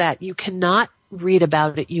 One is that you cannot read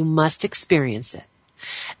about it, you must experience it.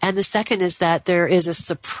 And the second is that there is a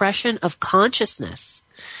suppression of consciousness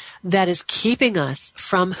that is keeping us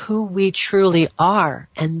from who we truly are.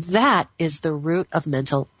 And that is the root of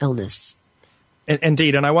mental illness.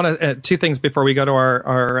 Indeed. And I want to, two things before we go to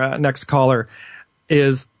our next caller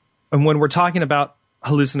is, and when we're talking about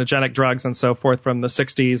hallucinogenic drugs and so forth from the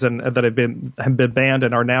 60s and that have been banned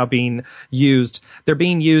and are now being used, they're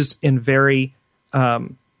being used in very,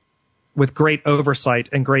 with great oversight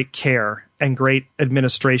and great care and great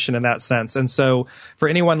administration in that sense. And so for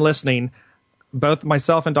anyone listening, both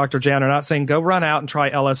myself and Dr. Jan are not saying go run out and try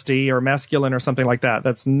LSD or mescaline or something like that.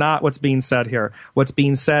 That's not what's being said here. What's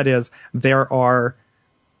being said is there are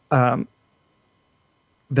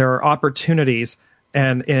opportunities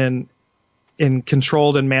and in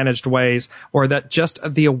controlled and managed ways, or that just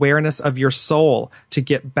the awareness of your soul to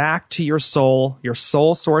get back to your soul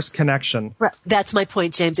source connection. Right. That's my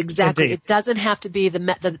point, James. Exactly. Indeed. It doesn't have to be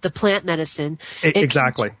the plant medicine.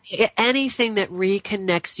 Exactly. Anything that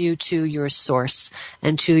reconnects you to your source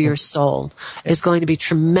and to your soul is going to be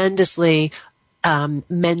tremendously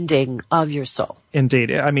mending of your soul.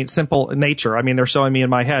 Indeed. I mean, simple nature. I mean, they're showing me in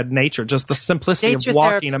my head nature, just the simplicity Nature of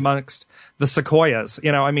walking therapists. amongst the sequoias.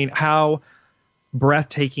 I mean, how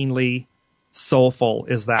breathtakingly soulful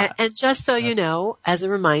is that? And just so you know, as a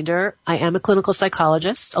reminder, I am a clinical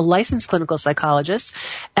psychologist, a licensed clinical psychologist.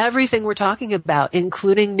 Everything we're talking about,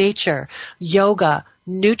 including nature, yoga,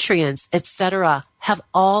 nutrients, etc., have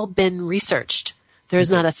all been researched.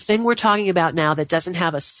 There's not a thing we're talking about now that doesn't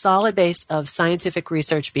have a solid base of scientific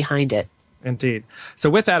research behind it. Indeed. So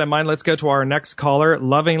with that in mind, let's go to our next caller,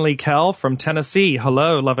 Lovingly Kell from Tennessee.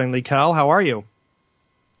 Hello, Lovingly Kell. How are you?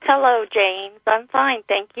 Hello, James. I'm fine,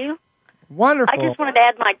 thank you. Wonderful. I just wanted to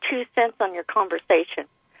add my 2 cents on your conversation.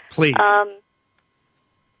 Please. I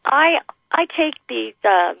take these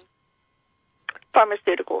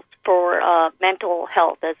pharmaceuticals for mental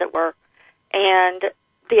health, as it were, and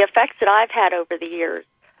the effects that I've had over the years.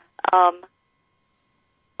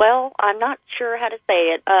 Well, I'm not sure how to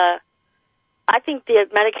say it. I think the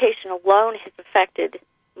medication alone has affected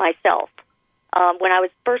myself. When I was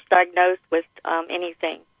first diagnosed with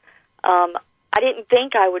anything, I didn't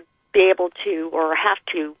think I would be able to or have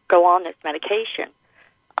to go on this medication.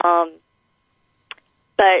 But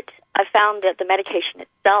I found that the medication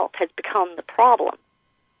itself has become the problem.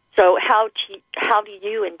 So how do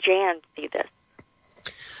you and Jan see this?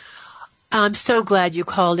 I'm so glad you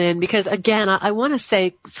called in because, again, I want to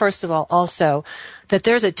say, first of all, also, that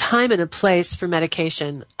there's a time and a place for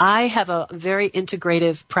medication. I have a very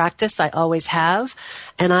integrative practice. I always have.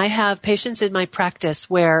 And I have patients in my practice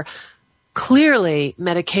where clearly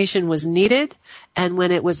medication was needed. And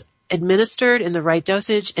when it was administered in the right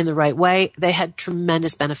dosage, in the right way, they had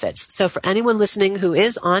tremendous benefits. So for anyone listening who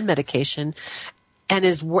is on medication and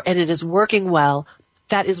it is working well,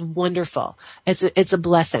 that is wonderful. It's a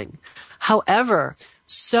blessing. However,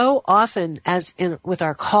 so often, as with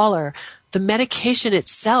our caller, the medication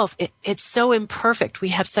itself, it's so imperfect. We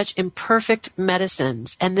have such imperfect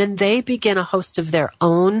medicines, and then they begin a host of their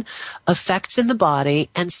own effects in the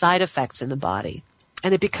body and side effects in the body.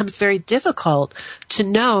 And it becomes very difficult to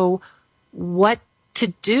know what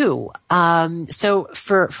to do. So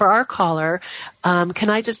for our caller,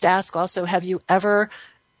 can I just ask also, have you ever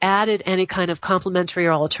added any kind of complementary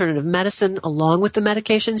or alternative medicine along with the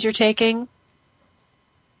medications you're taking?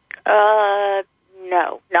 No,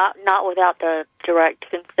 not without the direct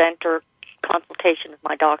consent or consultation with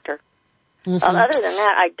my doctor. Mm-hmm. Other than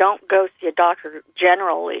that, I don't go see a doctor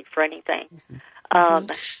generally for anything,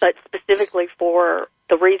 but specifically for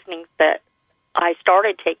the reasonings that I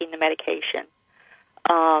started taking the medication.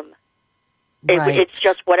 It's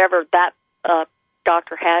just whatever that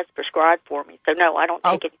doctor has prescribed for me. So no, I don't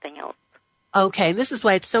take anything else. Okay, this is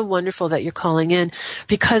why it's so wonderful that you're calling in,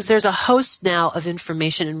 because there's a host now of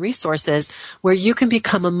information and resources where you can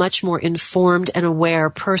become a much more informed and aware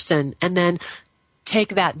person and then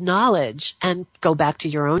take that knowledge and go back to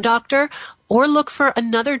your own doctor or look for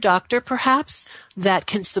another doctor perhaps that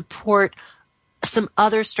can support some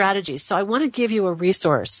other strategies. So I want to give you a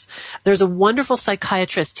resource. There's a wonderful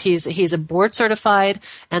psychiatrist. He's a board certified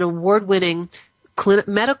and award-winning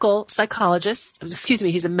medical psychologist.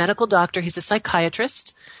 He's a medical doctor. He's a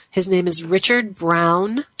psychiatrist. His name is Richard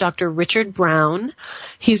Brown, Dr. Richard Brown.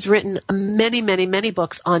 He's written many, many, many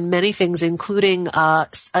books on many things, including a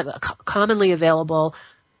commonly available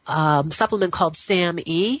supplement called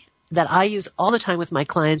SAM-E that I use all the time with my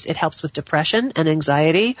clients. It helps with depression and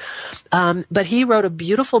anxiety. But he wrote a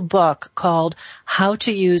beautiful book called How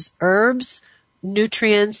to Use Herbs,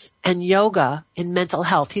 Nutrients, and Yoga in Mental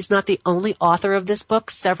Health. He's not the only author of this book,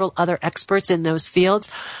 several other experts in those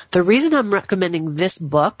fields. The reason I'm recommending this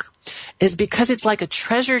book is because it's like a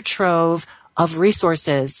treasure trove of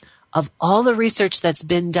resources of all the research that's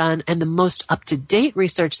been done and the most up-to-date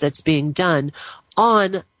research that's being done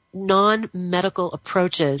on non-medical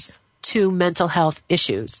approaches to mental health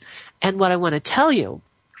issues. And what I want to tell you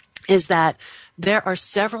is that there are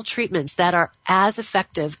several treatments that are as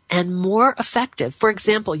effective and more effective. For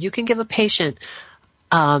example, you can give a patient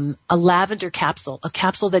a lavender capsule, a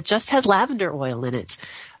capsule that just has lavender oil in it,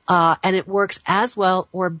 and it works as well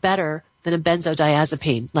or better than a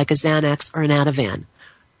benzodiazepine, like a Xanax or an Ativan,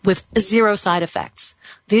 with zero side effects.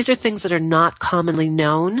 These are things that are not commonly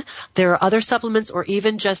known. There are other supplements, or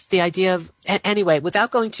even just the idea of, anyway,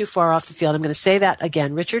 without going too far off the field, I'm going to say that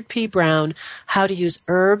again. Richard P. Brown, How to Use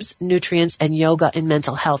Herbs, Nutrients, and Yoga in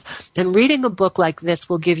Mental Health. And reading a book like this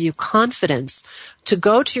will give you confidence to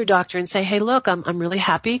go to your doctor and say, hey, look, I'm really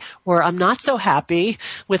happy, or I'm not so happy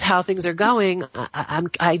with how things are going.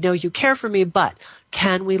 I know you care for me, but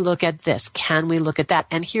can we look at this? Can we look at that?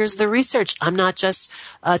 And here's the research. I'm not just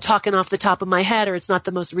talking off the top of my head, or it's not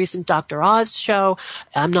the most recent Dr. Oz show.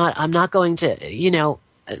 I'm not going to,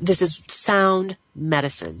 this is sound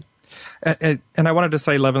medicine. And I wanted to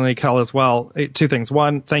say, Leavenly Kell, as well, two things.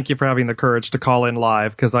 One, thank you for having the courage to call in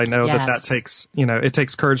live, because I know that takes, it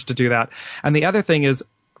takes courage to do that. And the other thing is,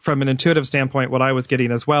 from an intuitive standpoint, what I was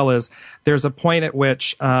getting as well is there's a point at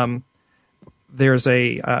which there's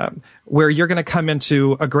where you're going to come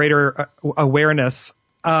into a greater awareness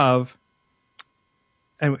of,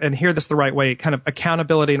 and hear this the right way, kind of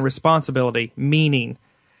accountability and responsibility, meaning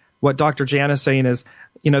what Dr. Jan is saying is,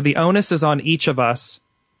 the onus is on each of us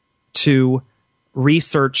to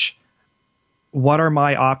research what are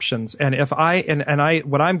my options. And if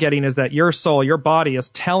what I'm getting is that your soul, your body is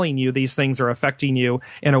telling you these things are affecting you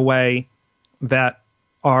in a way that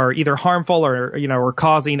are either harmful or, or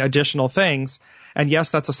causing additional things. And yes,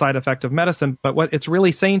 that's a side effect of medicine. But what it's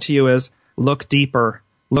really saying to you is look deeper,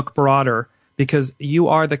 look broader, because you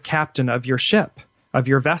are the captain of your ship, of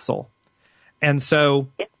your vessel. And so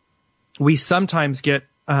we sometimes get,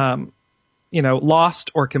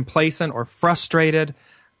 lost or complacent or frustrated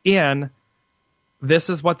in, this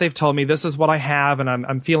is what they've told me, this is what I have, and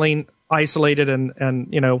I'm feeling isolated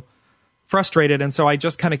and frustrated, and so I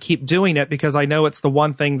just kind of keep doing it because I know it's the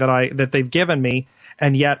one thing that they've given me,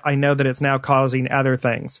 and yet I know that it's now causing other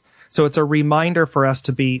things. So it's a reminder for us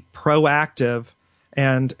to be proactive,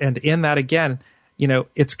 and in that, again,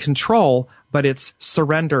 it's control, but it's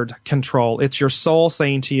surrendered control. It's your soul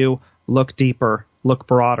saying to you, look deeper, look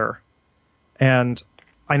broader. And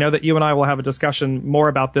I know that you and I will have a discussion more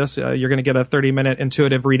about this. You're going to get a 30-minute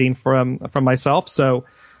intuitive reading from myself. So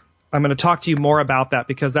I'm going to talk to you more about that,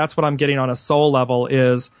 because that's what I'm getting on a soul level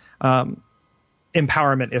is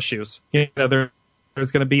empowerment issues. There's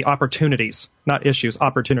going to be opportunities, not issues,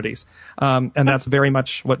 opportunities. And that's very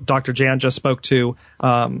much what Dr. Jan just spoke to,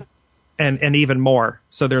 and even more.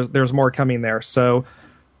 So there's more coming there. So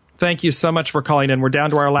thank you so much for calling in. We're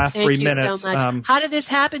down to our last 3 minutes. Thank you so much. How did this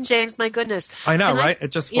happen, James? My goodness. I know, right?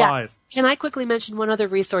 It just flies. Can I quickly mention one other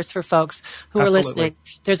resource for folks who are listening?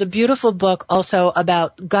 There's a beautiful book also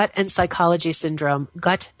about gut and psychology syndrome.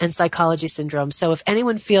 So if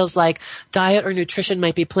anyone feels like diet or nutrition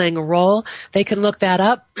might be playing a role, they can look that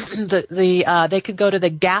up. They could go to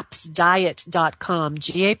the GAPSdiet.com,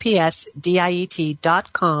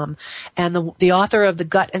 GAPSDIET.com, and the author of the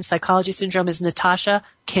gut and psychology syndrome is Natasha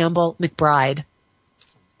Campbell McBride.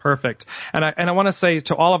 Perfect. And I want to say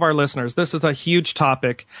to all of our listeners, this is a huge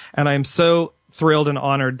topic, and I'm so thrilled and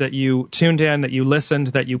honored that you tuned in, that you listened,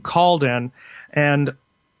 that you called in. And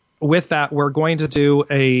with that, we're going to do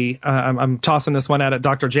I'm tossing this one out at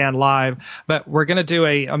Dr. Jan live, but we're going to do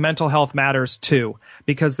a Mental Health Matters 2,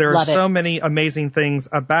 because there are so many amazing things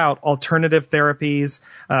about alternative therapies,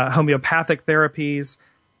 homeopathic therapies,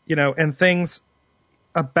 and things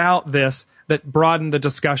about this that broaden the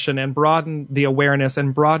discussion and broaden the awareness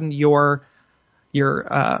and broaden your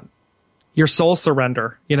soul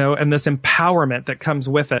surrender, and this empowerment that comes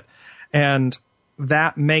with it. And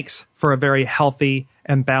that makes for a very healthy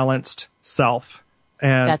and balanced self.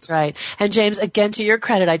 And that's right. And James, again, to your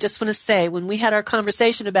credit, I just want to say, when we had our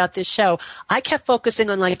conversation about this show, I kept focusing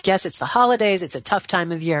on yes, it's the holidays, it's a tough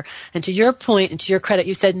time of year. And to your point and to your credit,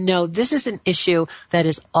 you said, no, this is an issue that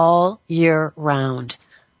is all year round.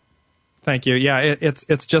 Thank you. Yeah,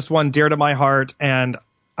 it's just one dear to my heart, and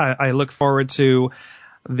I look forward to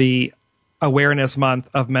the Awareness Month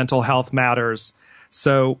of Mental Health Matters.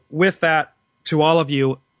 So with that, to all of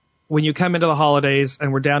you, when you come into the holidays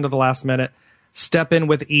and we're down to the last minute, step in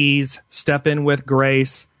with ease, step in with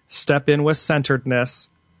grace, step in with centeredness.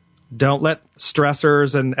 Don't let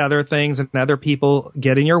stressors and other things and other people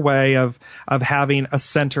get in your way of having a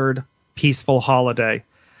centered, peaceful holiday.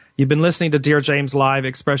 You've been listening to Dear James Live.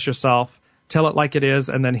 Express yourself. Tell it like it is,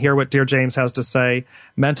 and then hear what Dear James has to say.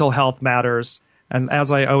 Mental health matters. And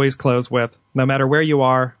as I always close with, no matter where you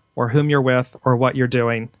are or whom you're with or what you're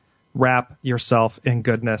doing, wrap yourself in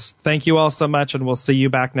goodness. Thank you all so much, and we'll see you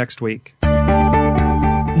back next week.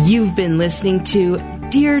 You've been listening to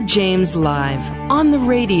Dear James Live on the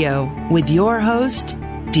radio with your host,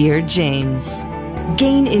 Dear James.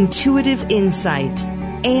 Gain intuitive insight,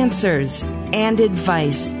 answers, and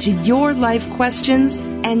advice to your life questions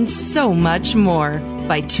and so much more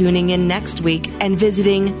by tuning in next week and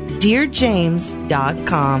visiting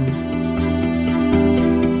DearJames.com.